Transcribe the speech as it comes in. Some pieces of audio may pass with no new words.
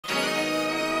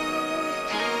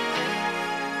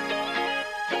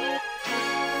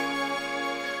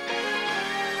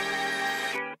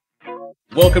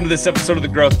Welcome to this episode of the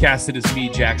Growthcast. It is me,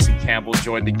 Jackson Campbell,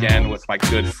 joined again with my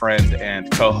good friend and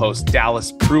co-host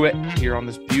Dallas Pruitt here on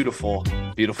this beautiful,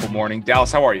 beautiful morning.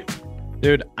 Dallas, how are you?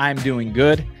 Dude, I'm doing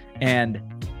good. And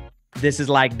this is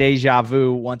like deja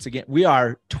vu once again. We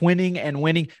are twinning and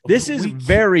winning. This is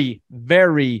very,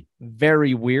 very,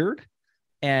 very weird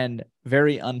and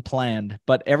very unplanned.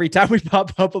 But every time we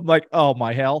pop up, I'm like, oh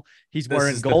my hell, he's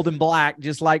wearing gold and black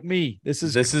just like me. This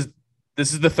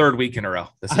is the third week in a row.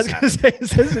 I was going to say,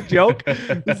 is this a joke?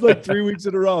 It's like 3 weeks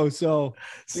in a row. So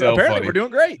apparently funny. We're doing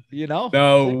great, you know?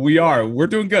 No, we are. We're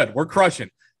doing good. We're crushing.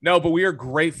 No, but we are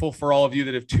grateful for all of you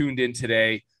that have tuned in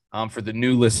today. For the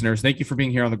new listeners, thank you for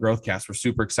being here on the Growthcast. We're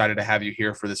super excited to have you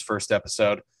here for this first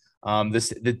episode.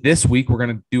 This week, we're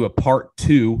going to do a part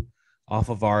 2 off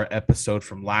of our episode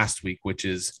from last week, which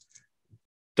is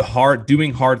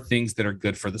doing hard things that are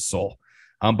good for the soul.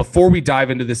 Before we dive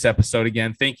into this episode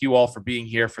again, thank you all for being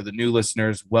here. For the new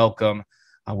listeners, welcome.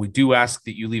 We do ask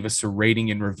that you leave us a rating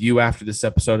and review after this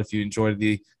episode if you enjoyed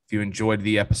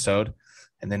the episode.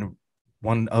 And then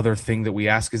one other thing that we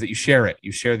ask is that you share it.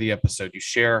 You share the episode. You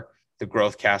share the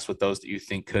Growthcast with those that you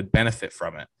think could benefit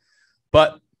from it.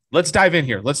 But let's dive in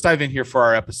here. Let's dive in here for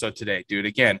our episode today, dude.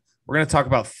 Again, we're going to talk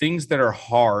about things that are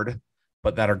hard,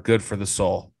 but that are good for the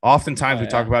soul. Oftentimes we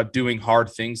talk about doing hard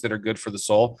things that are good for the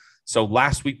soul. So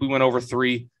last week we went over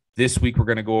 3. This week we're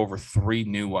going to go over 3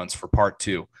 new ones for part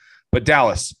 2. But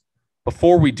Dallas,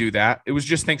 before we do that, it was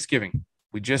just Thanksgiving.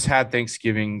 We just had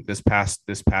Thanksgiving this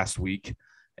past week,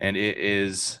 and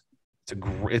it's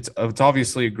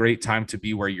obviously a great time to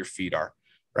be where your feet are,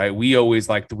 right? We always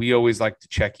like to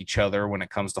check each other when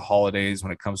it comes to holidays,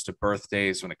 when it comes to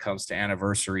birthdays, when it comes to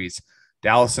anniversaries.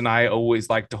 Dallas and I always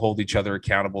like to hold each other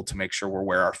accountable to make sure we're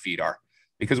where our feet are,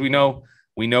 because we know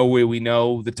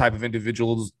the type of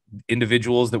individuals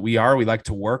that we are. We like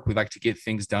to work, we like to get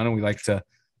things done, and we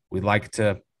like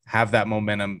to have that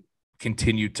momentum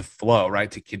continue to flow,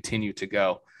 right? To continue to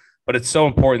go. But it's so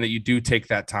important that you do take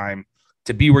that time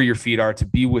to be where your feet are, to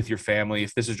be with your family.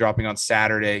 If this is dropping on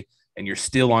Saturday and you're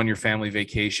still on your family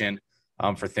vacation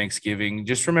for Thanksgiving,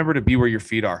 just remember to be where your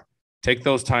feet are. Take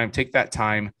that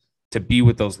time to be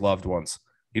with those loved ones.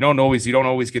 You don't always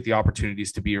get the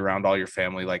opportunities to be around all your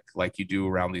family like you do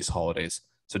around these holidays.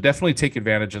 So definitely take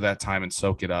advantage of that time and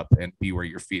soak it up and be where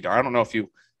your feet are. I don't know if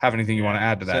you have anything you want to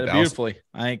add to that. Beautifully.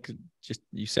 I think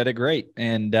you said it great.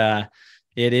 And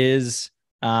it is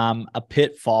a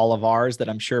pitfall of ours that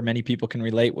I'm sure many people can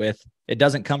relate with. It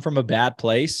doesn't come from a bad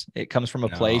place. It comes from a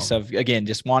place of, again,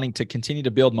 just wanting to continue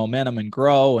to build momentum and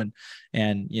grow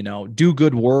and do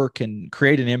good work and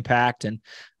create an impact. And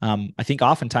I think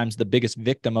oftentimes the biggest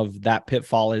victim of that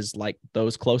pitfall is like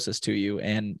those closest to you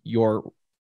and your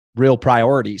real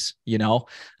priorities. They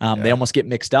almost get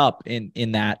mixed up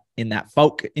in that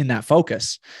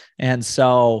focus. And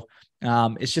so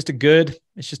it's just a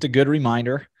good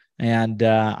reminder. And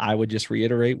I would just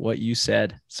reiterate what you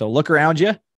said. So look around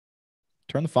you,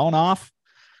 turn the phone off,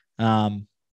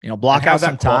 block out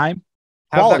some time.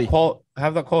 Have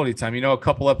that quality time. A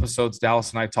couple episodes,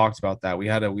 Dallas and I talked about that. We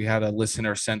had a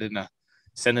listener send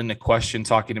in a question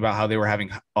talking about how they were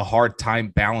having a hard time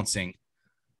balancing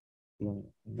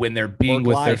when they're being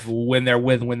when they're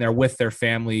with their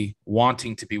family,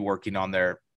 wanting to be working on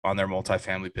their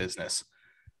multifamily business.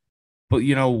 But,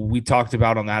 we talked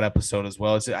about on that episode as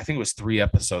well. I think it was 3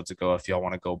 episodes ago, if y'all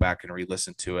want to go back and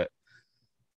re-listen to it.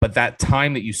 But that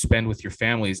time that you spend with your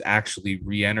family is actually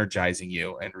re-energizing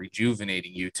you and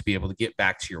rejuvenating you to be able to get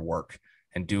back to your work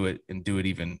and do it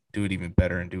even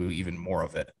better and do even more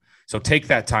of it. So take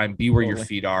that time, be where your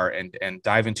feet are, and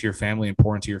dive into your family and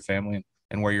pour into your family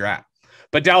and where you're at.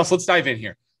 But Dallas, let's dive in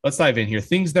here.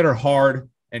 Things that are hard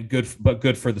and good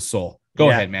for the soul. Go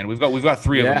ahead, man. We've got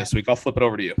 3 of them this week. I'll flip it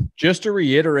over to you. Just to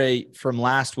reiterate from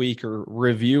last week, or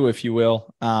review, if you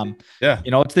will.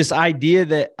 It's this idea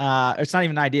that it's not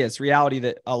even an idea. It's reality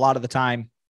that a lot of the time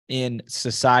in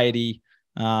society,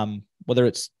 whether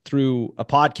it's through a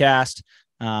podcast,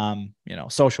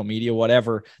 social media,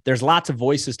 whatever, there's lots of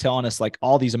voices telling us like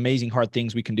all these amazing hard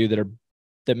things we can do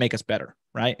that make us better,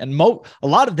 right? And a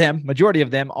lot of them, majority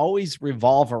of them, always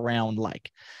revolve around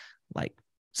like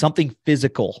something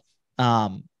physical.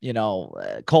 We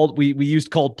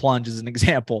used cold plunge as an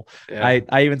example. Yeah.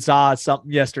 I even saw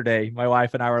something yesterday. My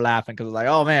wife and I were laughing because like,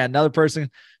 oh man, another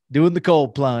person doing the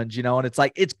cold plunge, and it's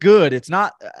like, it's good.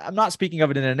 I'm not speaking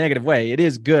of it in a negative way. It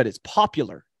is good. It's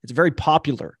popular. It's very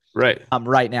popular. Right.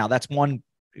 Right now, that's one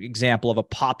example of a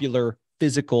popular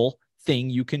physical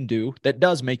thing you can do that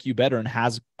does make you better and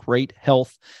has great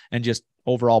health and just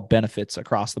overall benefits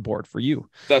across the board for you.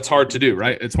 That's hard to do,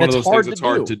 right? It's one of those things that's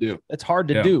hard to do. It's hard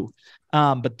to do.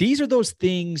 But these are those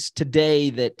things today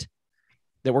that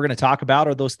we're going to talk about,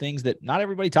 are those things that not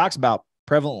everybody talks about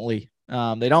prevalently.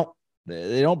 They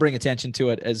don't bring attention to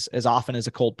it as often as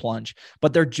a cold plunge,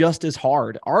 but they're just as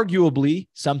hard, arguably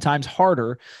sometimes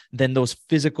harder than those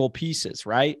physical pieces.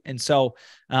 Right. And so,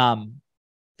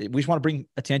 we just want to bring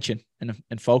attention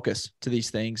and focus to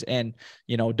these things, and,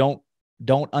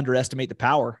 don't underestimate the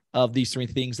power of these three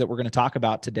things that we're going to talk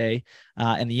about today,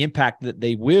 and the impact that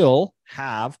they will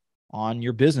have on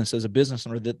your business as a business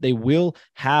owner, that they will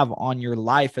have on your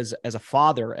life as a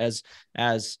father, as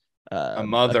a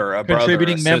mother, a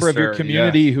contributing brother, a member sister, of your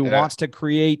community who yeah. wants to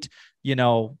create,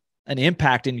 an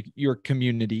impact in your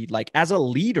community. Like, as a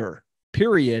leader,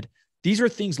 period. These are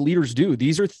things leaders do.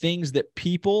 These are things that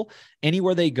people,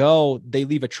 anywhere they go, they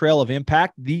leave a trail of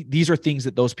impact. These are things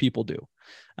that those people do.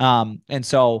 And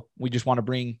so we just want to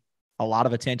bring a lot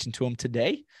of attention to them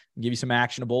today and give you some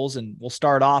actionables. And we'll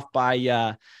start off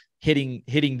by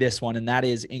hitting this one, and that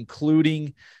is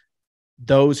including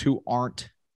those who aren't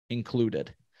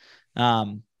included.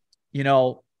 I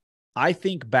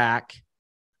think back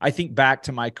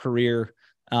to my career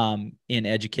in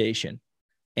education,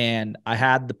 and I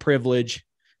had the privilege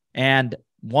and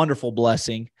wonderful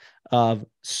blessing of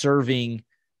serving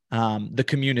the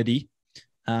community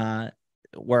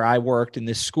where I worked in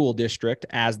this school district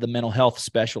as the mental health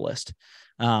specialist,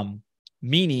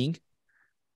 meaning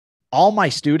all my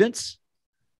students,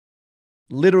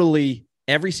 literally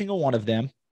every single one of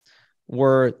them,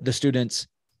 were the students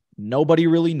nobody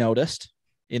really noticed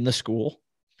in the school,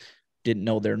 didn't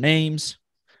know their names,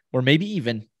 or maybe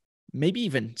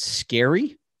even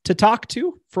scary to talk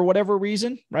to for whatever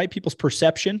reason, right? People's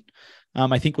perception,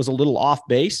 I think, was a little off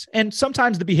base. And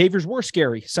sometimes the behaviors were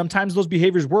scary. Sometimes those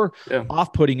behaviors were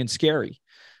off-putting and scary.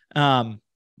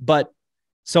 But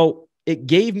so it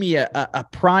gave me a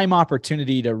prime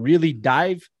opportunity to really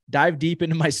dive deep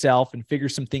into myself and figure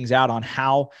some things out on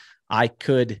how I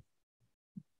could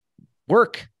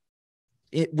work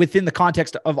within the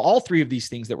context of all three of these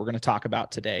things that we're going to talk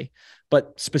about today,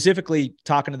 but specifically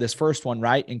talking to this first one,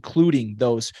 right? Including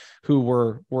those who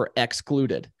were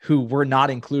excluded, who were not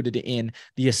included in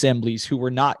the assemblies, who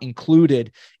were not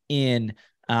included in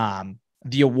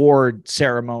the award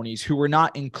ceremonies, who were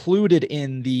not included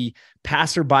in the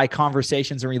passerby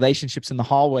conversations and relationships in the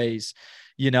hallways,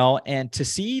 and to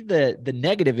see the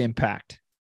negative impact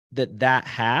that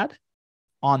had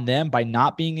on them by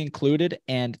not being included,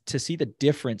 and to see the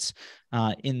difference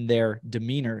in their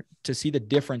demeanor, to see the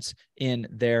difference in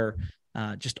their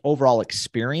just overall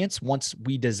experience once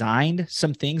we designed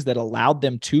some things that allowed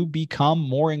them to become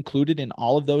more included in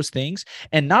all of those things.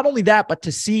 And not only that, but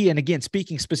to see, and again,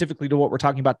 speaking specifically to what we're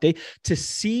talking about today, to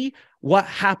see what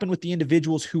happened with the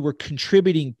individuals who were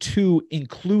contributing to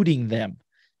including them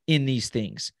in these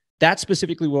things. That's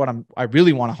specifically what I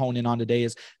really want to hone in on today,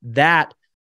 is that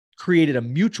created a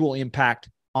mutual impact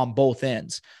on both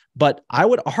ends. But I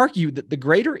would argue that the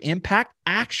greater impact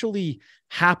actually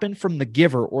happened from the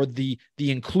giver, or the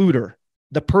includer,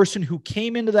 the person who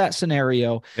came into that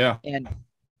scenario and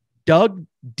dug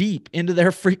deep into their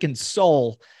freaking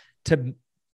soul to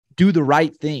do the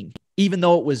right thing, even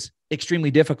though it was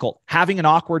extremely difficult. Having an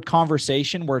awkward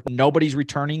conversation where nobody's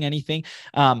returning anything,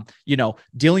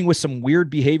 dealing with some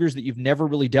weird behaviors that you've never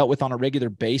really dealt with on a regular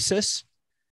basis,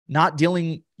 not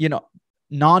dealing,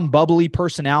 non-bubbly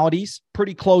personalities,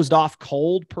 pretty closed off,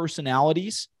 cold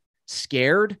personalities,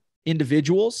 scared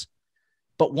individuals.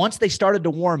 But once they started to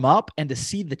warm up and to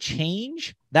see the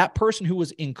change, that person who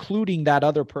was including that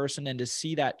other person, and to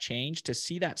see that change, to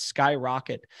see that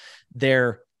skyrocket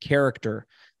their character,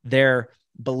 their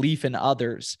belief in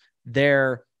others,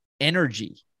 their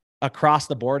energy across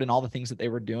the board, and all the things that they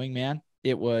were doing, man,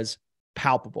 it was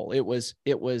palpable. It was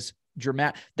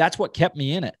dramatic. That's what kept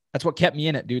me in it. That's what kept me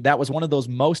in it, dude. That was one of those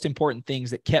most important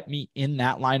things that kept me in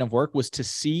that line of work, was to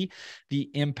see the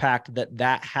impact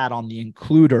that had on the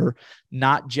includer,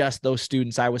 not just those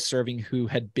students I was serving who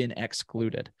had been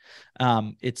excluded.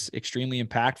 It's extremely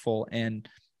impactful. And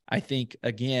I think,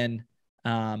 again,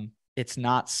 it's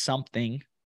not something,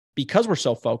 because we're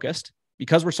so focused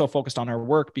on our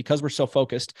work, because we're so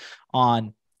focused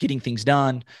on getting things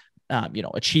done,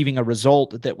 achieving a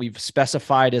result that we've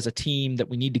specified as a team that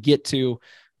we need to get to.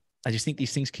 I just think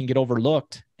these things can get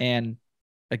overlooked. And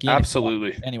again,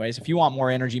 absolutely. If you want more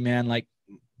energy, man, like,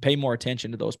 pay more attention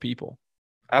to those people.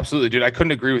 Absolutely, dude. I couldn't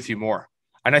agree with you more.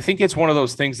 And I think it's one of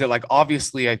those things that, like,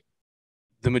 obviously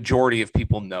the majority of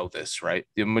people know this, right?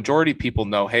 The majority of people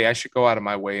know, hey, I should go out of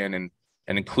my way and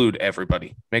and include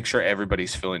everybody. Make sure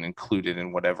everybody's feeling included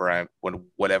in whatever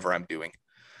I'm doing.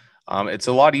 It's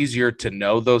a lot easier to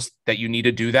know that you need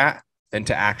to do that than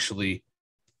to actually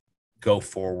go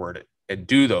forward and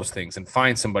do those things and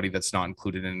find somebody that's not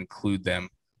included and include them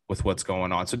with what's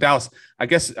going on. So Dallas, I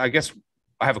guess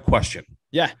I have a question.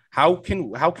 Yeah. How can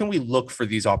we look for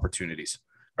these opportunities?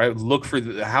 Right?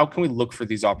 How can we look for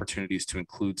these opportunities to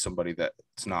include somebody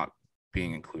that's not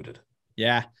being included?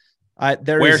 Yeah.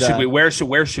 Where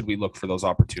should we look for those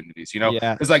opportunities?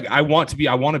 Because like I want to be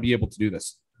able to do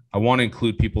this. I want to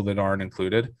include people that aren't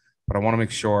included, but I want to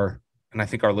make sure, and I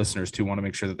think our listeners too want to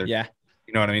make sure that they're,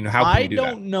 you know what I mean? How can we do that?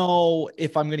 I don't know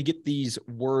if I'm going to get these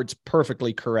words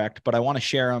perfectly correct, but I want to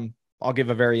share them. I'll give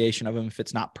a variation of them if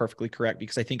it's not perfectly correct,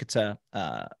 because I think it's a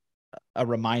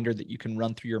reminder that you can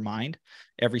run through your mind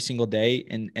every single day.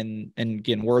 And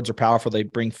again, words are powerful. They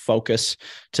bring focus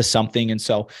to something. And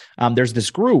so there's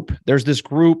this group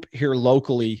here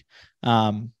locally.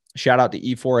 Shout out to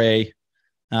E4A,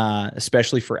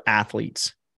 especially for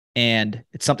athletes. And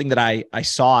it's something that I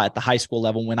saw at the high school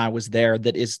level when I was there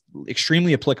that is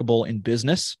extremely applicable in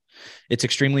business. It's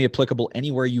extremely applicable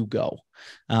anywhere you go,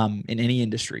 in any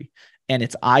industry. And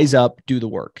it's eyes up, do the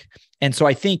work. And so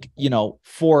I think,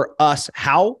 for us,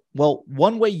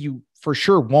 one way you for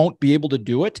sure won't be able to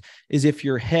do it is if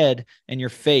your head and your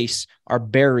face are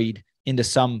buried into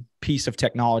some piece of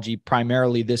technology,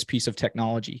 primarily this piece of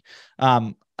technology.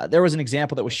 There was an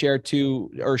example that was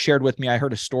shared with me. I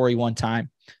heard a story one time.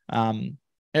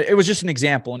 It was just an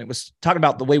example, and it was talking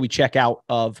about the way we check out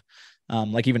of,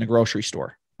 like even a grocery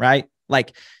store, right?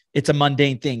 Like it's a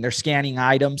mundane thing. They're scanning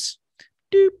items.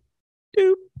 Doop,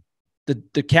 doop.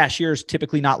 The cashier is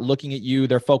typically not looking at you.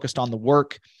 They're focused on the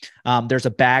work. There's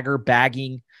a bagger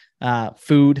bagging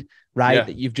food, right?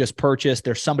 That you've just purchased.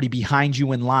 There's somebody behind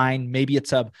you in line. Maybe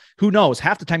it's who knows?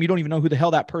 Half the time you don't even know who the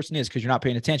hell that person is because you're not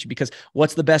paying attention. Because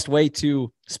what's the best way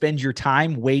to spend your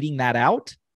time waiting that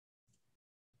out?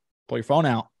 Pull your phone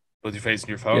out. Put your face in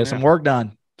your phone. Get some work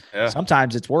done. Yeah.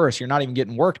 Sometimes it's worse. You're not even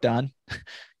getting work done.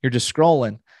 You're just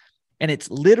scrolling. And it's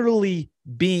literally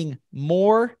being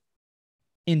more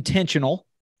intentional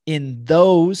in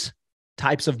those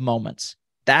types of moments.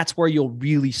 That's where you'll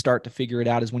really start to figure it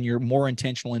out, is when you're more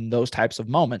intentional in those types of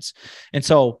moments. And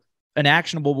so an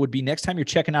actionable would be, next time you're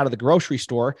checking out of the grocery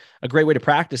store, a great way to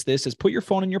practice this is put your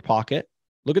phone in your pocket,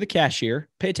 look at the cashier,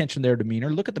 pay attention to their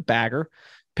demeanor, look at the bagger,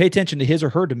 pay attention to his or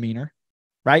her demeanor,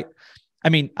 right? I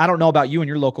mean, I don't know about you and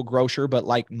your local grocer, but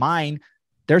like mine,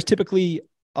 there's typically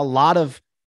a lot of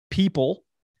people,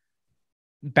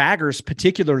 baggers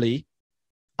particularly.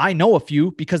 I know a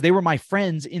few because they were my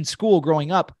friends in school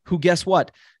growing up who, guess what?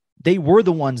 They were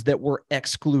the ones that were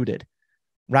excluded,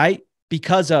 right?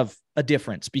 Because of a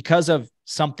difference, because of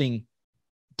something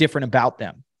different about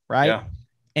them, right? Yeah.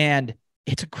 And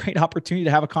it's a great opportunity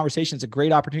to have a conversation. It's a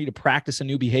great opportunity to practice a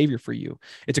new behavior for you.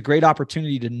 It's a great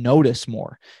opportunity to notice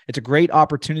more. It's a great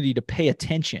opportunity to pay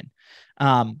attention.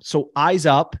 So eyes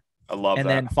up. I love that. And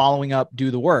then following up,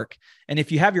 do the work. And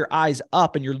if you have your eyes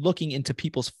up and you're looking into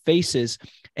people's faces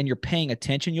and you're paying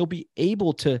attention, you'll be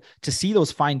able to see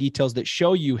those fine details that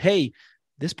show you, hey,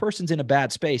 this person's in a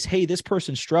bad space. Hey, this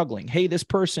person's struggling. Hey, this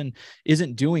person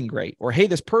isn't doing great. Or, hey,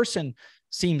 this person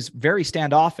seems very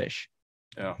standoffish.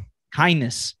 Yeah.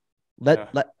 Kindness.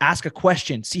 Let ask a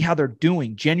question, see how they're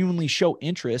doing, genuinely show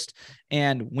interest.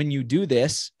 And when you do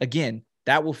this, again,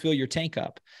 that will fill your tank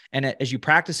up. And as you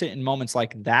practice it in moments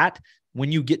like that,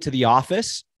 when you get to the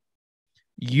office,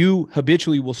 you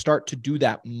habitually will start to do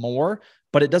that more.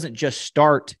 But it doesn't just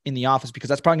start in the office, because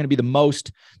that's probably going to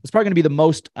be the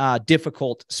most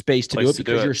difficult space to do it,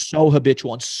 because you're so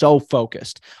habitual and so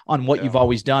focused on what you've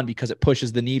always done, because it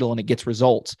pushes the needle and it gets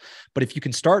results. But if you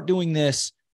can start doing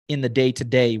this in the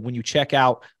day-to-day, when you check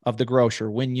out of the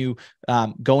grocer, when you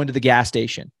go into the gas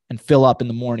station and fill up in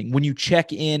the morning, when you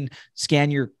check in, scan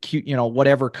your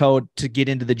whatever code to get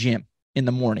into the gym in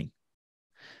the morning,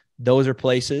 those are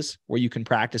places where you can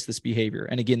practice this behavior.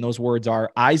 And again, those words are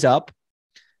eyes up,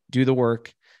 do the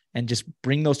work, and just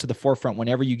bring those to the forefront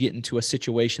whenever you get into a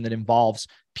situation that involves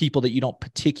people that you don't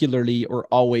particularly or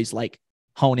always like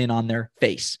hone in on their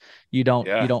face.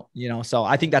 So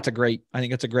I think that's a great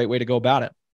way to go about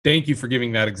it. Thank you for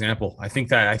giving that example. I think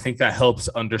that helps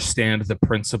understand the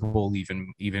principle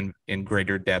even in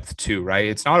greater depth too, right?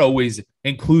 It's not always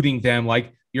including them.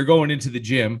 Like, you're going into the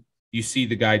gym, you see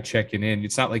the guy checking in.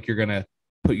 It's not like you're going to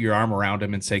put your arm around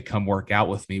him and say, come work out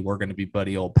with me. We're going to be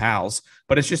buddy old pals.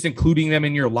 But it's just including them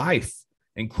in your life,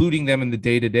 including them in the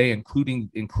day-to-day,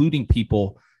 including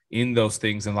people in those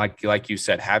things. And like you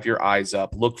said, have your eyes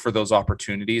up, look for those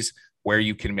opportunities where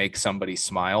you can make somebody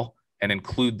smile and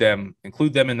include them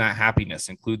in that happiness,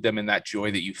 include them in that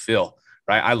joy that you feel.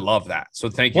 Right. I love that. So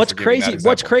thank you. What's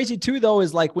crazy too, though,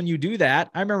 is like when you do that,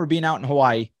 I remember being out in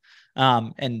Hawaii,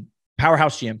 and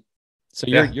Powerhouse Gym. So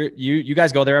you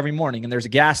guys go there every morning, and there's a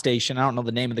gas station. I don't know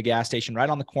the name of the gas station right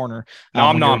on the corner.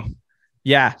 Nom Nom.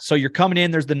 Yeah. So you're coming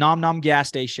in, there's the Nom Nom gas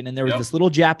station, and there was this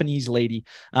little Japanese lady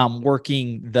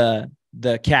working the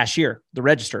cashier, the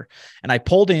register. And I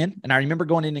pulled in, and I remember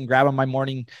going in and grabbing my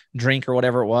morning drink or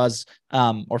whatever it was,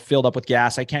 or filled up with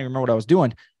gas. I can't remember what I was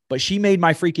doing, but she made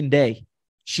my freaking day.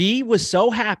 She was so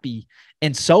happy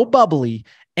and so bubbly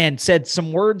and said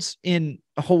some words in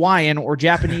Hawaiian or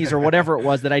Japanese or whatever it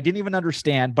was that I didn't even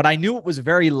understand, but I knew it was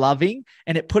very loving,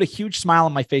 and it put a huge smile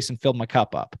on my face and filled my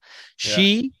cup up. Yeah.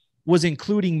 She was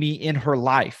including me in her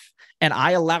life, and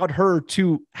I allowed her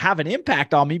to have an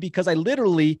impact on me because I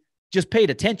literally just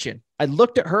paid attention. I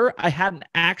looked at her. I had an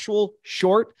actual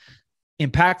short,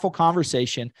 impactful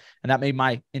conversation, and that made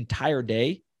my entire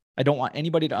day. I don't want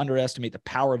anybody to underestimate the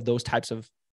power of those types of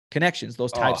connections,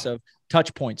 those types of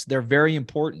touch points. They're very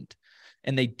important,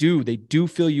 and they do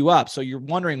fill you up. So you're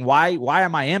wondering, why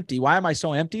am I empty? Why am I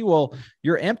so empty? Well,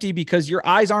 you're empty because your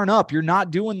eyes aren't up. You're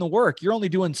not doing the work. You're only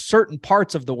doing certain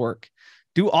parts of the work.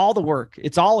 Do all the work.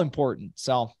 It's all important.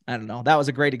 So I don't know. That was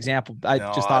a great example. I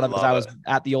just thought of it as I was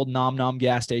at the old Nom Nom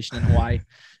gas station in Hawaii.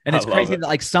 And it's crazy that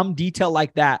like some detail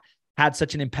like that had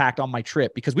such an impact on my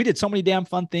trip, because we did so many damn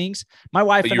fun things. My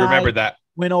wife and I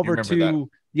went over to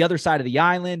the other side of the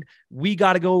island. We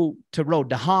got to go to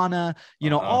Rodahana,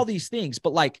 all these things.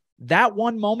 But like that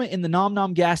one moment in the Nom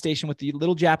Nom gas station with the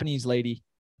little Japanese lady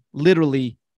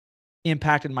literally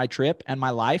impacted my trip and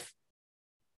my life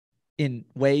in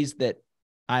ways that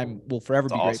I will forever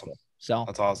be grateful. So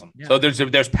that's awesome. Yeah. So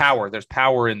there's power. There's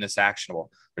power in this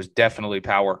actionable. There's definitely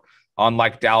power on,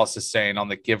 like Dallas is saying, on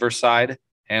the giver side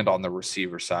and on the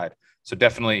receiver side. So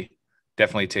definitely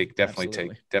take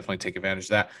advantage of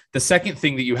that. The second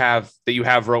thing that you have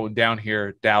written down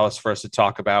here, Dallas, for us to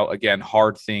talk about, again,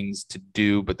 hard things to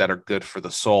do, but that are good for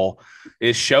the soul,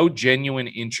 is show genuine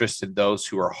interest in those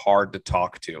who are hard to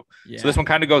talk to. Yeah. So this one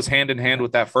kind of goes hand in hand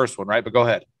with that first one, right? But go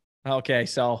ahead. Okay.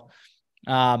 So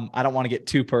I don't want to get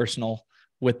too personal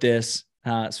with this.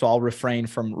 So I'll refrain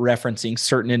from referencing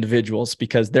certain individuals,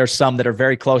 because there's some that are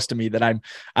very close to me that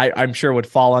I'm sure would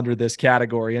fall under this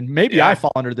category. And maybe I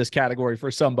fall under this category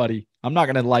for somebody. I'm not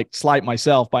going to like slight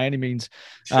myself by any means.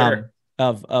 Sure.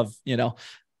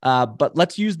 But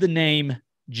let's use the name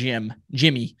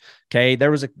Jimmy. Okay.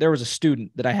 There was a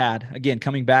student that I had, again,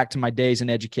 coming back to my days in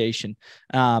education.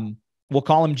 We'll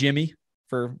call him Jimmy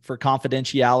for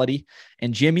confidentiality.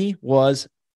 And Jimmy was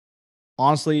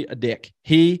honestly a dick.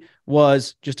 He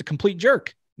was just a complete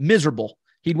jerk, miserable.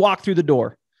 He'd walk through the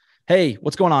door. Hey,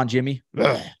 what's going on, Jimmy?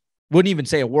 Ugh. Wouldn't even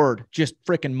say a word, just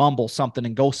freaking mumble something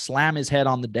and go slam his head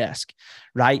on the desk,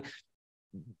 right?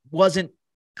 Wasn't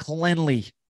cleanly,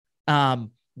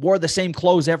 wore the same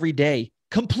clothes every day,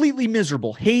 completely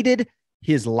miserable, hated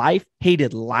his life,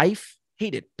 hated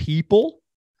people.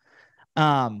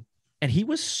 And he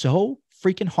was so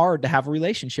freaking hard to have a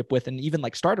relationship with and even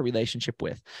like start a relationship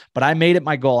with. But I made it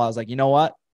my goal. I was like, you know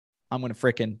what? I'm going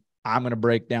to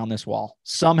break down this wall.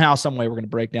 Somehow, some way, we're going to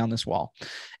break down this wall.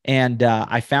 And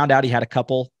I found out he had a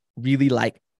couple really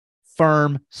like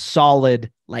firm,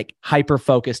 solid, like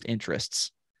hyper-focused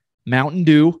interests: Mountain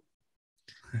Dew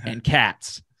and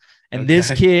cats. And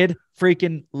this kid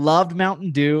freaking loved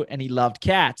Mountain Dew and he loved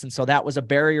cats. And so that was a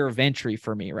barrier of entry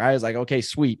for me, right? I was like, okay,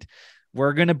 sweet.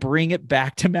 We're going to bring it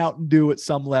back to Mountain Dew at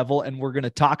some level, and we're going to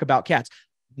talk about cats.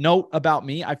 Note about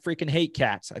me, I freaking hate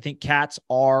cats. I think cats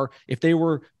if they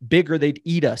were bigger, they'd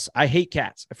eat us. I hate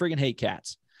cats. I freaking hate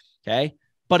cats. Okay.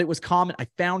 But it was common. I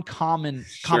found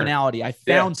commonality. I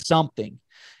found something.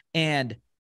 And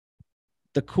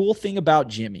the cool thing about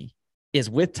Jimmy is,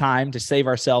 with time, to save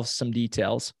ourselves some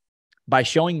details, by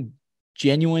showing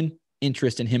genuine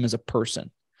interest in him as a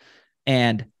person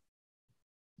and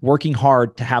working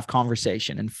hard to have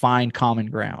conversation and find common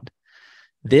ground,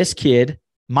 this kid,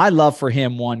 my love for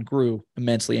him, grew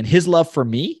immensely, and his love for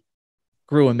me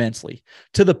grew immensely,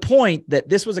 to the point that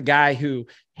this was a guy who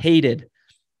hated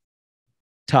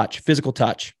physical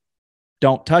touch.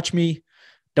 Don't touch me.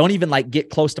 Don't even like get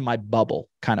close to my bubble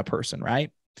kind of person, right?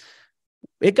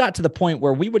 It got to the point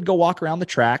where we would go walk around the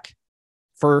track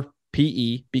for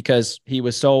PE because he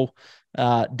was so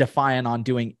defiant on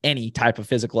doing any type of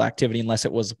physical activity unless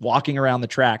it was walking around the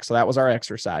track. So that was our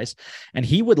exercise. And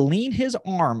he would lean his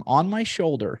arm on my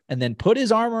shoulder and then put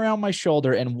his arm around my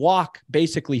shoulder and walk,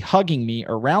 basically hugging me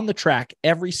around the track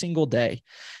every single day.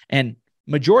 And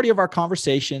majority of our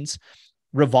conversations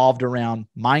revolved around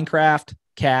Minecraft,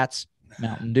 cats,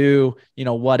 Mountain Dew,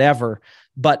 whatever.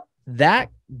 But that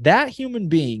human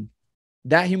being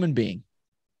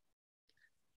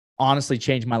honestly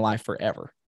changed my life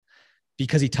forever,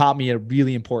 because he taught me a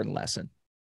really important lesson.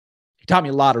 He taught me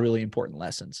a lot of really important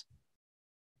lessons.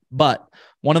 But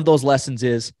one of those lessons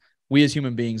is, we as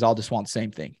human beings all just want the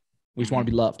same thing. We just want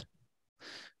to be loved.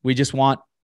 We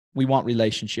want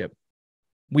relationship.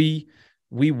 We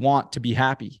want to be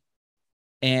happy.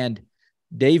 And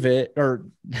Jimmy,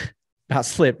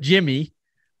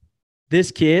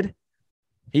 this kid,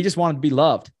 he just wanted to be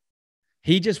loved.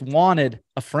 He just wanted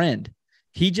a friend.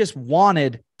 He just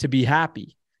wanted to be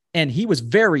happy. And he was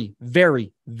very,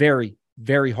 very, very,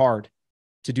 very hard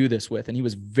to do this with. And he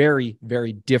was very,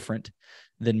 very different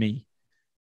than me.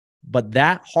 But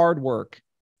that hard work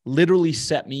literally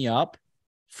set me up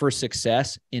for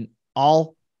success in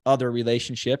all other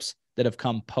relationships that have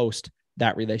come post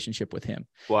that relationship with him.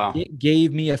 Wow. It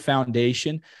gave me a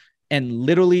foundation. And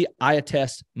literally, I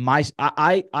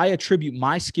attribute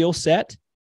my skill set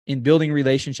in building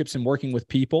relationships and working with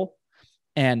people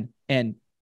and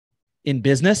in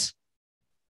business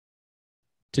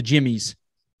to Jimmy's,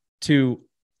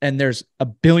 and there's a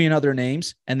billion other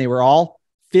names, and they were all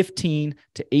 15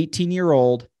 to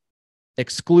 18-year-old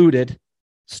excluded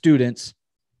students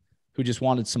who just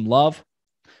wanted some love,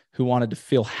 who wanted to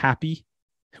feel happy,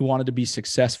 who wanted to be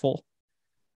successful.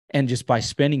 And just by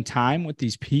spending time with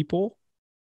these people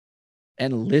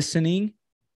and listening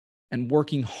and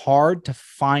working hard to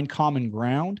find common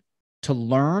ground, to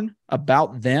learn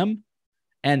about them,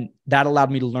 and that allowed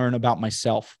me to learn about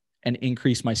myself and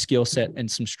increase my skill set and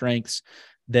some strengths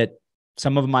that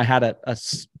some of them I had a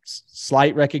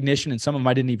slight recognition, and some of them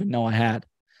I didn't even know I had.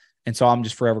 And so I'm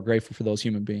just forever grateful for those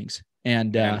human beings.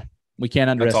 And we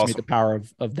can't underestimate the power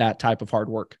of that type of hard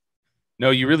work. No,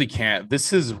 you really can't.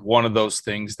 This is one of those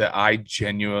things that I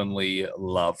genuinely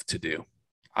love to do.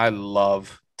 I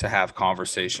love to have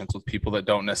conversations with people that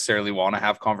don't necessarily want to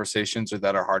have conversations, or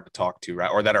that are hard to talk to,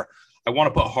 right? Or that are, I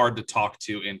want to put hard to talk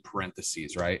to in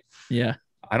parentheses, right? Yeah.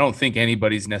 I don't think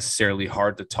anybody's necessarily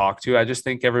hard to talk to. I just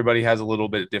think everybody has a little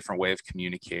bit different way of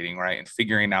communicating, right? And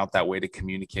figuring out that way to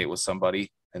communicate with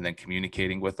somebody and then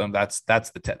communicating with them. That's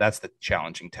the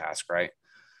challenging task, right?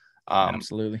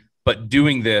 Absolutely. But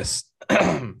doing this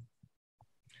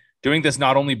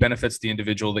not only benefits the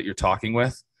individual that you're talking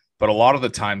with, but a lot of the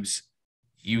times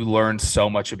you learn so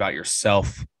much about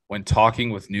yourself when talking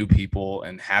with new people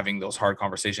and having those hard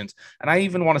conversations. And I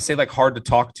even want to say, like, hard to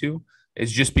talk to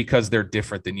is just because they're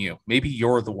different than you. Maybe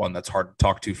you're the one that's hard to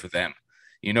talk to for them.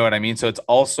 You know what I mean? So it's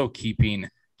also keeping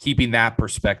that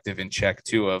perspective in check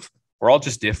too, of we're all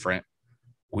just different.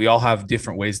 We all have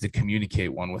different ways to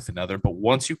communicate one with another. But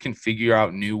once you can figure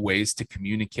out new ways to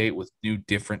communicate with new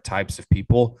different types of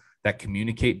people that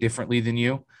communicate differently than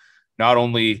you, not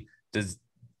only does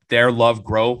their love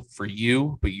grow for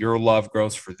you, but your love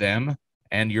grows for them,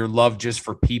 and your love just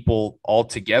for people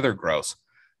altogether grows.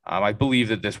 I believe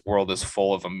that this world is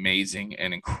full of amazing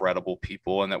and incredible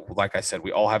people, and that, like I said,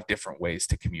 we all have different ways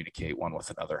to communicate one with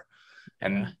another,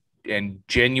 and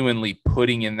genuinely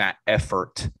putting in that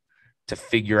effort to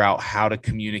figure out how to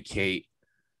communicate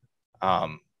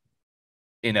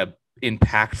in a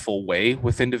impactful way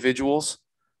with individuals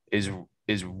is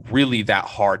really that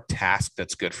hard task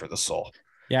that's good for the soul.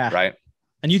 Yeah. Right.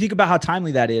 And you think about how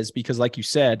timely that is, because like you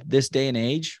said, this day and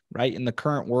age, right, in the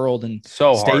current world and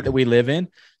so state hard that we live in,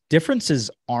 differences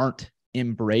aren't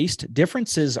embraced.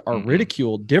 Differences are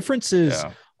ridiculed. Differences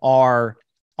are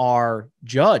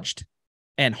judged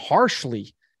and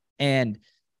harshly. And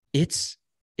it's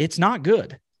not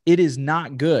good. It is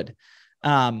not good.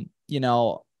 7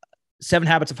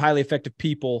 Habits of Highly Effective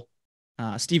People,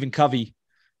 Stephen Covey,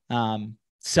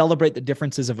 celebrate the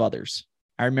differences of others.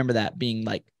 I remember that being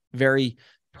like very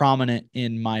prominent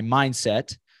in my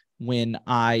mindset when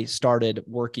I started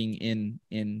working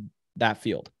in that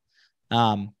field.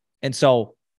 And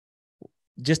so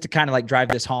just to kind of like drive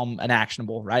this home and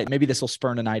actionable, right? Maybe this will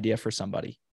spurn an idea for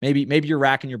somebody. Maybe you're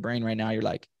racking your brain right now. You're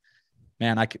like,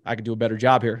 man, I could do a better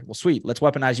job here. Well, sweet. Let's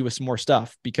weaponize you with some more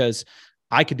stuff, because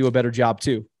I could do a better job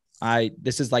too.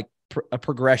 This is like a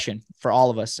progression for all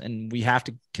of us. And we have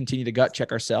to continue to gut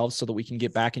check ourselves so that we can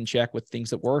get back in check with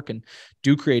things that work and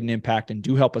do create an impact and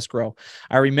do help us grow.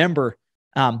 I remember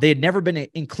they had never been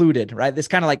included, right? This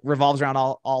kind of like revolves around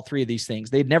all three of these things.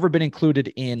 They'd never been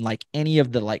included in like any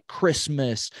of the like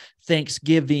Christmas,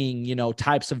 Thanksgiving,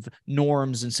 types of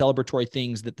norms and celebratory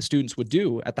things that the students would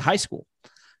do at the high school.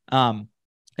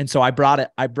 And so I brought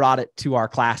it to our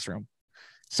classroom.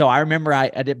 So I remember I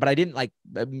did, but I didn't like,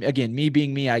 again, me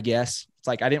being me, I guess. It's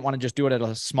like, I didn't want to just do it at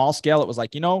a small scale. It was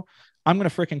like, I'm going to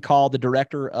freaking call the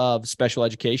director of special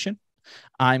education.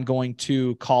 I'm going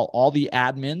to call all the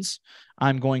admins.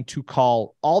 I'm going to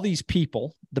call all these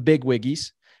people, the big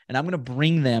wiggies, and I'm going to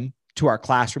bring them to our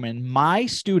classroom. And my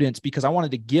students, because I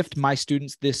wanted to gift my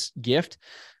students this gift,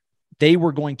 they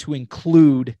were going to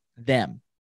include them,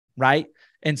 right?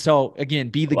 And so again,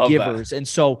 be the givers. That. And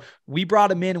so we brought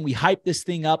them in and we hyped this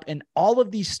thing up, and all of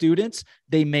these students,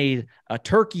 they made a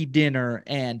turkey dinner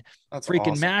and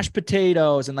freaking mashed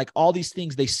potatoes and like all these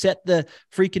things. They set the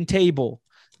freaking table.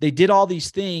 They did all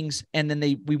these things. And then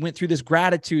we went through this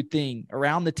gratitude thing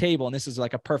around the table. And this is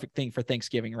like a perfect thing for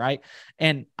Thanksgiving, right?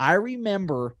 And I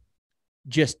remember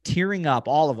just tearing up,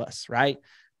 all of us, right?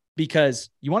 Because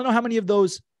you want to know how many of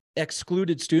those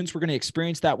excluded students were going to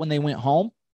experience that when they went home?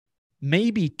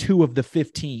 Maybe 2 of the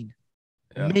 15,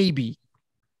 maybe.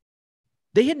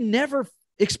 They had never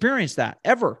experienced that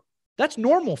ever. That's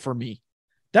normal for me.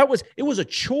 It was a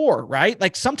chore, right?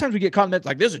 Like sometimes we get caught in that,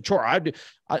 like, this is a chore.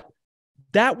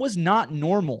 That was not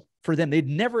normal for them. They'd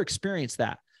never experienced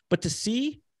that. But to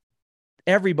see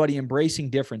everybody embracing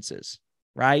differences,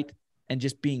 right? And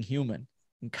just being human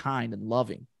and kind and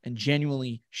loving and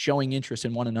genuinely showing interest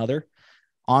in one another.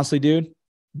 Honestly, dude,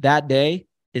 that day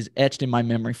is etched in my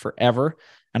memory forever.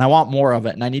 And I want more of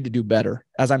it. And I need to do better.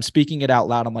 As I'm speaking it out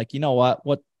loud, I'm like, you know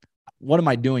what am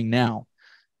I doing now?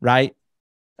 Right?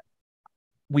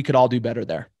 We could all do better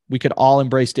there. We could all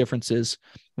embrace differences.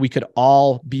 We could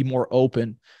all be more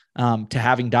open to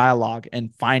having dialogue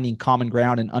and finding common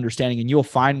ground and understanding. And you'll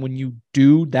find when you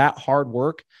do that hard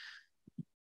work,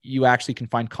 you actually can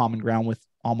find common ground with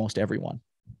almost everyone.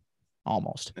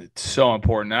 Almost. It's so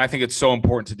important. And I think it's so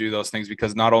important to do those things,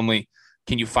 because not only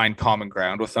can you find common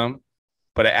ground with them,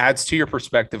 but it adds to your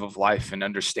perspective of life and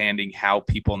understanding how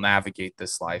people navigate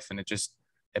this life. And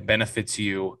it benefits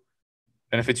you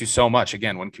so much,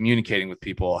 again, when communicating with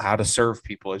people, how to serve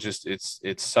people.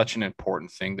 It's such an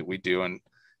important thing that we do. And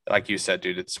like you said,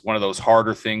 dude, it's one of those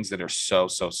harder things that are so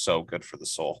good for the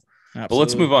soul. Absolutely. But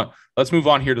let's move on. Let's move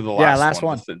on here to the last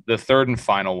one. The third and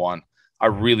final one. I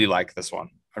really like this one.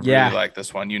 I really like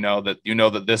this one. You know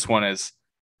that this one is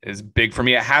big for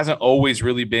me. It hasn't always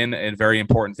really been a very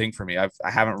important thing for me. I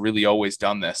haven't really always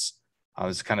done this.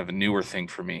 It's kind of a newer thing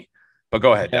for me. But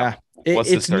go ahead. Yeah. What's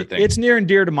this third thing? It's near and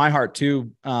dear to my heart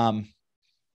too, for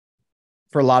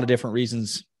a lot of different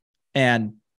reasons.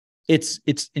 And it's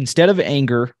instead of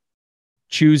anger,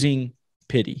 choosing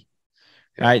pity,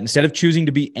 right? Instead of choosing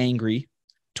to be angry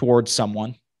towards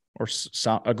someone or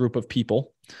a group of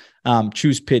people,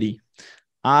 choose pity.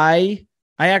 I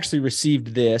actually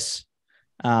received this.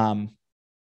 It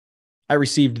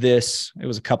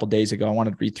was a couple days ago. I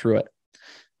wanted to read through it.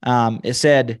 It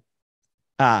said,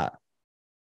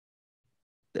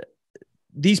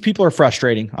 these people are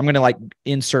frustrating. I'm going to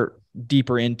insert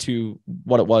deeper into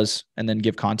what it was and then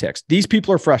give context. These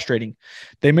people are frustrating.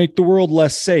 They make the world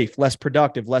less safe, less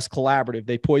productive, less collaborative.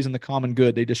 They poison the common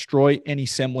good. They destroy any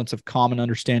semblance of common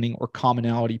understanding or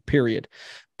commonality, period.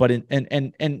 But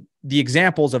and the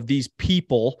examples of these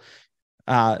people,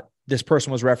 this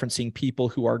person was referencing people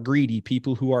who are greedy,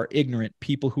 people who are ignorant,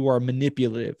 people who are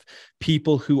manipulative,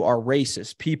 people who are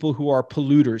racist, people who are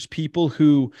polluters, people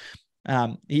who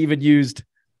he even used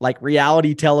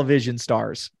reality television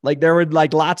stars. There were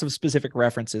lots of specific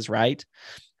references, right?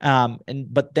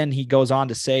 But then he goes on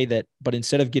to say that, but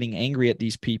instead of getting angry at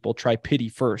these people, try pity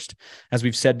first. As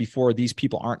we've said before, these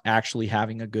people aren't actually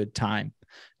having a good time,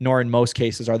 nor in most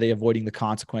cases are they avoiding the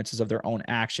consequences of their own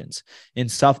actions. In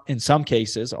some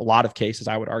cases, a lot of cases,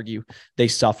 I would argue, they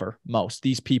suffer most.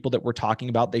 These people that we're talking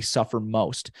about, they suffer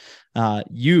most.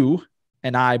 You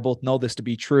and I both know this to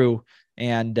be true.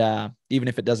 And even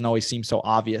if it doesn't always seem so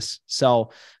obvious.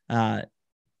 So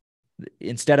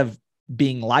instead of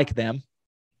being like them,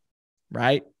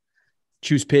 right,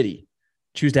 choose pity,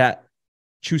 choose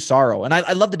sorrow. And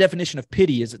I love the definition of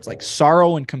pity is it's like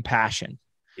sorrow and compassion.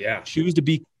 Yeah. Choose to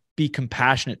be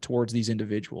compassionate towards these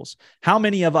individuals. How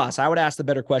many of us, I would ask the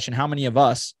better question, how many of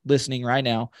us listening right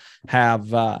now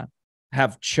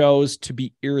have chose to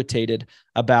be irritated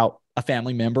about a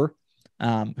family member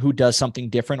who does something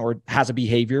different or has a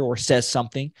behavior or says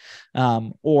something,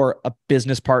 or a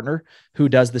business partner who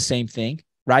does the same thing,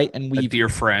 right? And a dear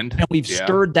friend. And we've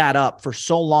stirred that up for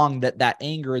so long that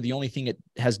anger, the only thing it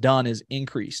has done is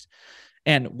increased.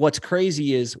 And what's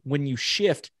crazy is when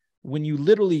you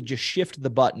literally just shift the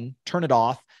button, turn it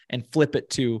off, and flip it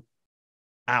to,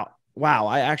 wow,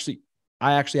 I actually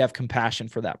have compassion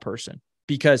for that person,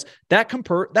 because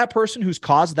that person who's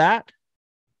caused that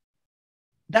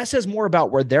says more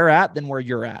about where they're at than where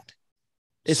you're at.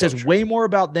 It says way more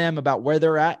about them, about where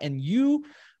they're at. And you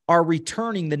are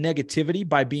returning the negativity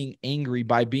by being angry,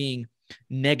 by being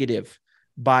negative,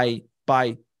 by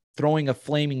throwing a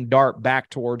flaming dart back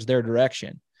towards their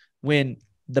direction, when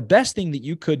the best thing that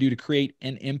you could do to create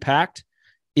an impact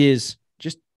is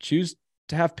just choose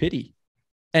to have pity.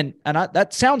 And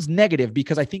that sounds negative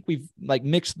because I think we've like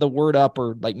mixed the word up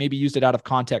or like maybe used it out of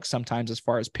context sometimes as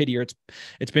far as pity, or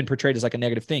it's been portrayed as like a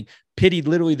negative thing. Pity,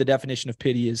 literally the definition of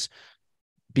pity is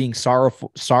being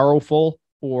sorrowful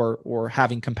or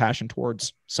having compassion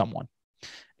towards someone.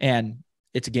 And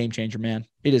it's a game changer, man.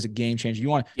 It is a game changer. You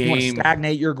want to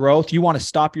stagnate your growth. You want to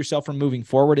stop yourself from moving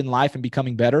forward in life and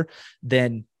becoming better,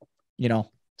 then,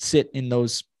 sit in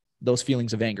those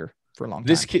feelings of anger for a long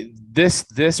time.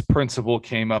 This principle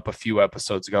came up a few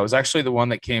episodes ago. It was actually the one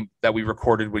that we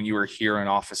recorded when you were here in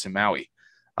office in Maui.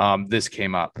 This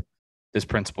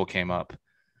principle came up,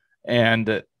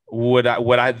 and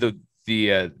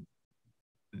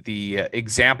the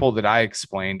example that I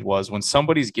explained was when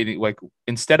somebody's getting, like,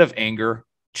 instead of anger,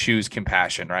 choose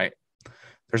compassion, right?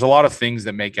 There's a lot of things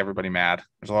that make everybody mad.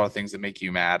 There's a lot of things that make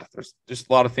you mad. There's just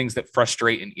a lot of things that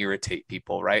frustrate and irritate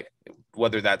people, right?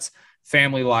 Whether that's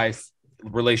family life,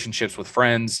 relationships with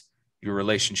friends, your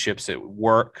relationships at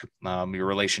work, your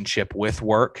relationship with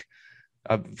work.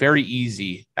 Very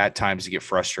easy at times to get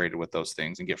frustrated with those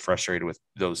things and get frustrated with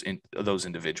those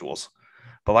individuals.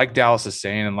 But like Dallas is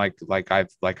saying, and like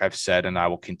I've said, and I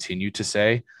will continue to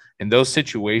say, in those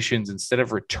situations, instead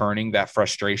of returning that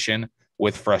frustration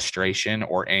with frustration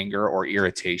or anger or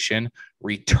irritation,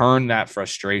 return that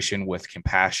frustration with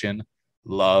compassion,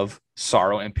 love,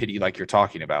 sorrow, and pity, like you're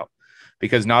talking about.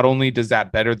 Because not only does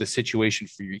that better the situation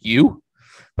for you,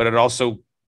 but it also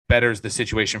betters the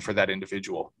situation for that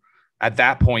individual. At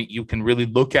that point, you can really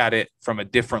look at it from a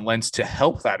different lens to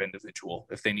help that individual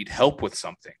if they need help with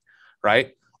something,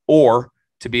 right? Or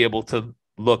to be able to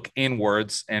look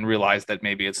inwards and realize that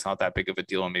maybe it's not that big of a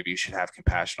deal and maybe you should have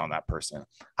compassion on that person.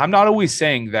 I'm not always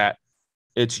saying that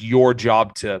it's your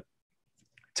job to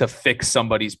fix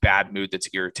somebody's bad mood that's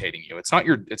irritating you. It's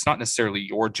not necessarily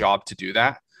your job to do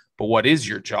that, but what is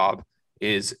your job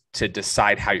is to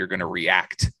decide how you're going to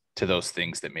react to those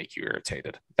things that make you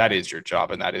irritated. That is your job,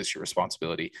 and that is your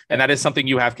responsibility, and that is something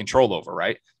you have control over,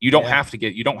 right? You don't have to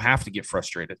get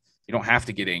frustrated. You don't have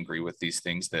to get angry with these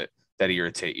things that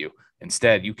irritate you.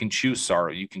 Instead, you can choose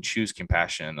sorrow. You can choose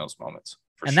compassion in those moments.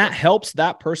 And that helps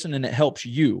that person, and it helps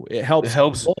you. It helps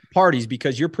both parties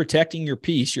because you're protecting your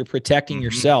peace. You're protecting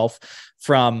yourself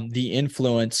from the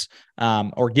influence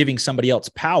or giving somebody else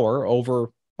power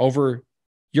over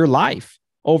your life.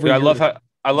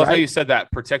 I love how you said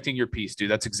that. Protecting your peace, dude.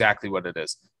 That's exactly what it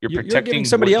is. You're protecting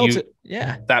somebody else.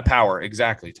 That power.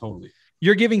 Exactly. Totally.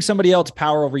 You're giving somebody else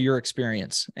power over your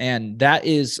experience. And that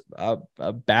is a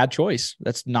bad choice.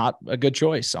 That's not a good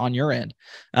choice on your end.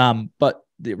 But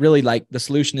really, like, the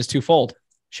solution is twofold.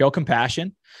 Show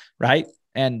compassion, right?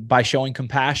 And by showing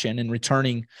compassion and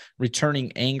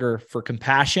returning anger for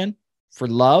compassion, for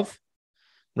love,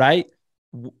 right?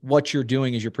 What you're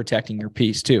doing is you're protecting your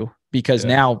peace too, because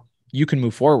now you can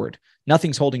move forward.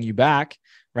 Nothing's holding you back,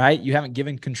 right? You haven't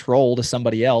given control to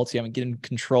somebody else. You haven't given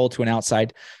control to an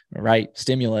outside, right,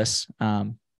 stimulus.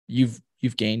 You've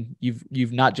gained,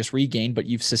 you've not just regained, but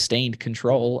you've sustained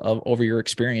control over your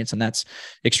experience. And that's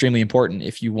extremely important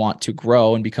if you want to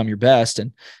grow and become your best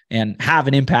and have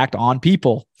an impact on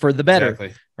people for the better,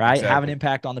 right? Exactly. Have an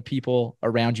impact on the people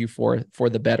around you for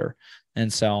the better.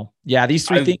 And so, these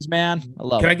three things, man, I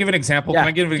love it. Can I give an example? Can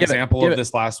I give an example of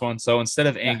this last one? So instead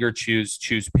of anger,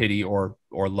 choose pity or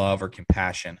love or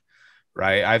compassion,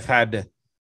 right? I've had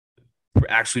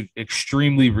actually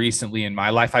extremely recently in my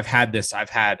life, I've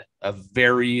had a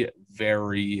very,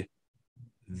 very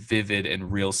vivid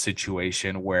and real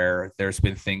situation where there's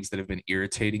been things that have been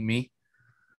irritating me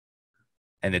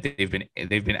and that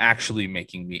they've been actually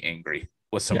making me angry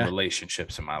with some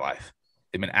relationships in my life.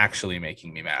 They've been actually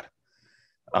making me mad.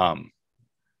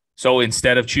 So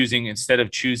instead of choosing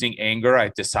anger,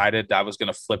 I decided I was going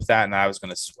to flip that, and I was going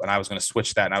to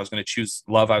switch that, and I was going to choose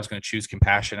love. I was going to choose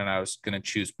compassion, and I was going to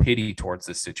choose pity towards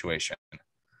this situation.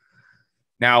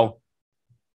 Now,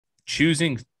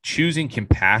 choosing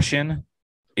compassion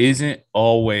isn't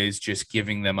always just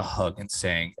giving them a hug and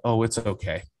saying, "Oh, it's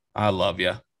okay. I love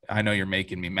you. I know you're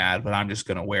making me mad, but I'm just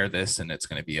going to wear this and it's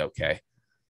going to be okay."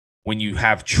 When you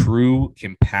have true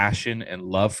compassion and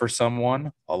love for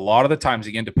someone, a lot of the times,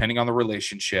 again, depending on the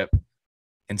relationship,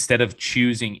 instead of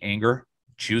choosing anger,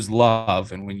 choose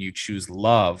love. And when you choose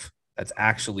love, that's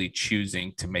actually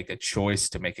choosing to make a choice,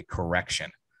 to make a correction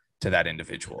to that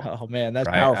individual. Oh man, that's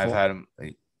powerful. I've had them,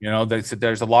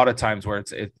 there's a lot of times where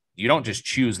you don't just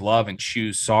choose love and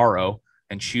choose sorrow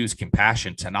and choose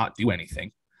compassion to not do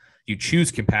anything. You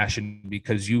choose compassion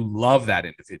because you love that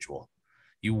individual.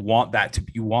 You want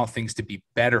things to be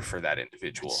better for that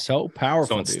individual. It's so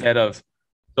powerful.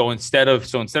 So instead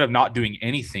of not doing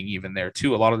anything even there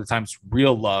too, a lot of the times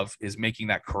real love is making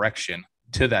that correction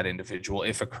to that individual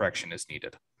if a correction is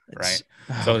needed. Right.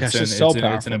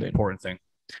 It's an important thing.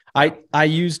 I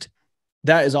used,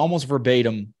 that is almost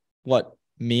verbatim what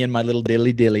me and my little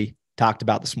dilly talked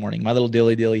about this morning. My little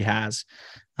dilly has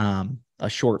a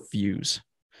short fuse.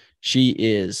 She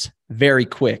is very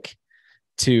quick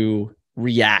to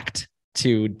react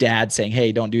to dad saying,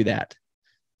 hey, don't do that.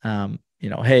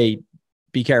 Hey,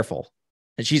 be careful.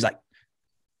 And she's like,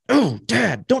 oh,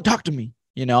 dad, don't talk to me,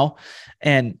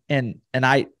 and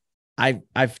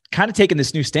I've kind of taken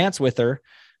this new stance with her,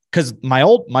 because my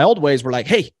old ways were like,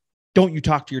 hey, don't you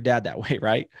talk to your dad that way.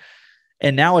 Right.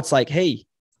 And now it's like, hey,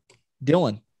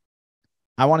 Dylan,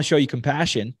 I want to show you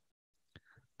compassion.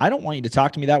 I don't want you to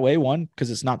talk to me that way. One, because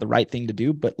it's not the right thing to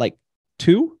do, but like,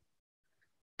 two,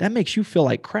 that makes you feel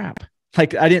like crap.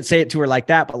 Like, I didn't say it to her like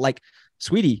that, but like,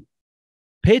 sweetie,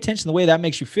 pay attention to the way that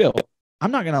makes you feel.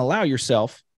 I'm not going to allow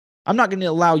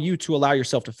you to allow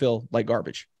yourself to feel like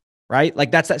garbage. Right?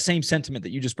 Like, that's that same sentiment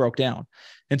that you just broke down.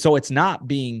 And so it's not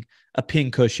being a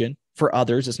pincushion for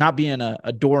others. It's not being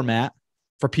a doormat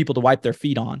for people to wipe their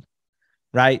feet on.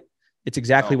 Right? It's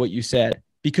exactly what you said,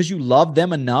 because you love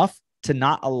them enough to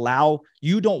not allow,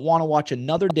 you don't want to watch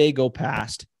another day go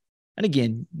past. And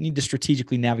again, you need to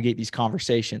strategically navigate these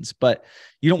conversations, but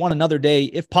you don't want another day,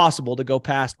 if possible, to go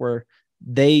past where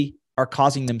they are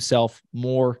causing themselves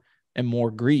more and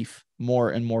more grief,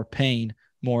 more and more pain,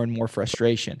 more and more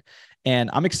frustration. And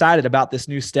I'm excited about this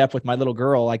new step with my little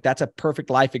girl. Like, that's a perfect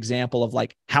life example of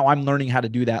like how I'm learning how to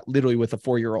do that literally with a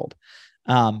 4-year-old.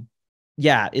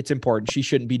 Yeah, it's important. She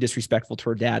shouldn't be disrespectful to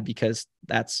her dad, because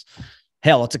that's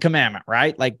it's a commandment,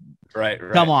 right? Like, right.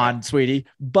 Come on, sweetie.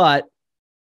 But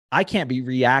I can't be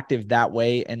reactive that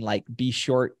way and like be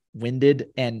short-winded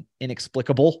and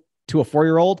inexplicable to a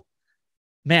 4-year-old.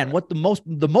 Man, what the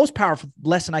most powerful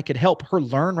lesson I could help her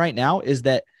learn right now is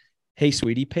that, hey,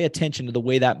 sweetie, pay attention to the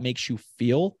way that makes you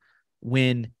feel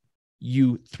when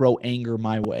you throw anger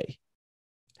my way.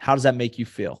 How does that make you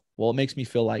feel? Well, it makes me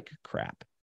feel like crap.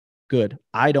 Good.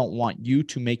 I don't want you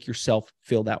to make yourself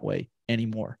feel that way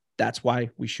anymore. That's why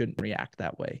we shouldn't react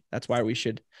that way. That's why we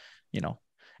should,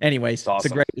 anyways,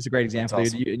 awesome. It's a great example.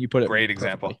 Awesome. You put it great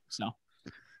example. So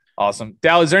awesome.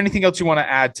 Dal, is there anything else you want to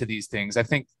add to these things? I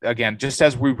think, again, just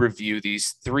as we review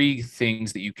these 3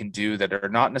 things that you can do that are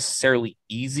not necessarily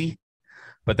easy,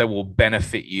 but that will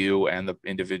benefit you and the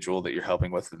individual that you're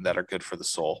helping with, and that are good for the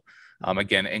soul.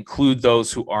 Again, include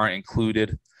those who aren't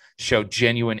included, show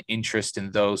genuine interest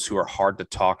in those who are hard to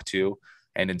talk to,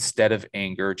 and instead of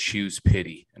anger, choose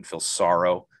pity and feel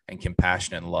sorrow and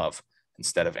compassion and love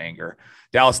instead of anger.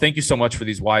 Dallas, thank you so much for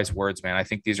these wise words, man. I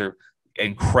think these are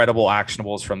incredible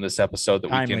actionables from this episode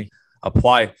that we can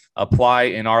apply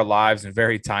in our lives, and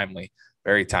very timely,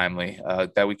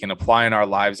 that we can apply in our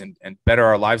lives and better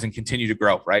our lives and continue to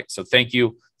grow. Right. So thank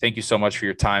you so much for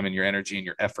your time and your energy and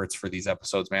your efforts for these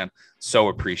episodes, man. So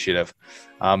appreciative.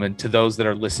 And to those that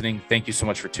are listening, thank you so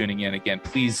much for tuning in. Again,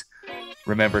 please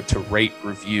remember to rate,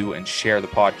 review, and share the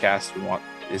podcast. We want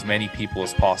as many people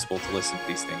as possible to listen to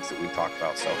these things that we talk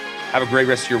about. So have a great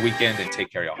rest of your weekend and take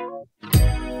care, y'all.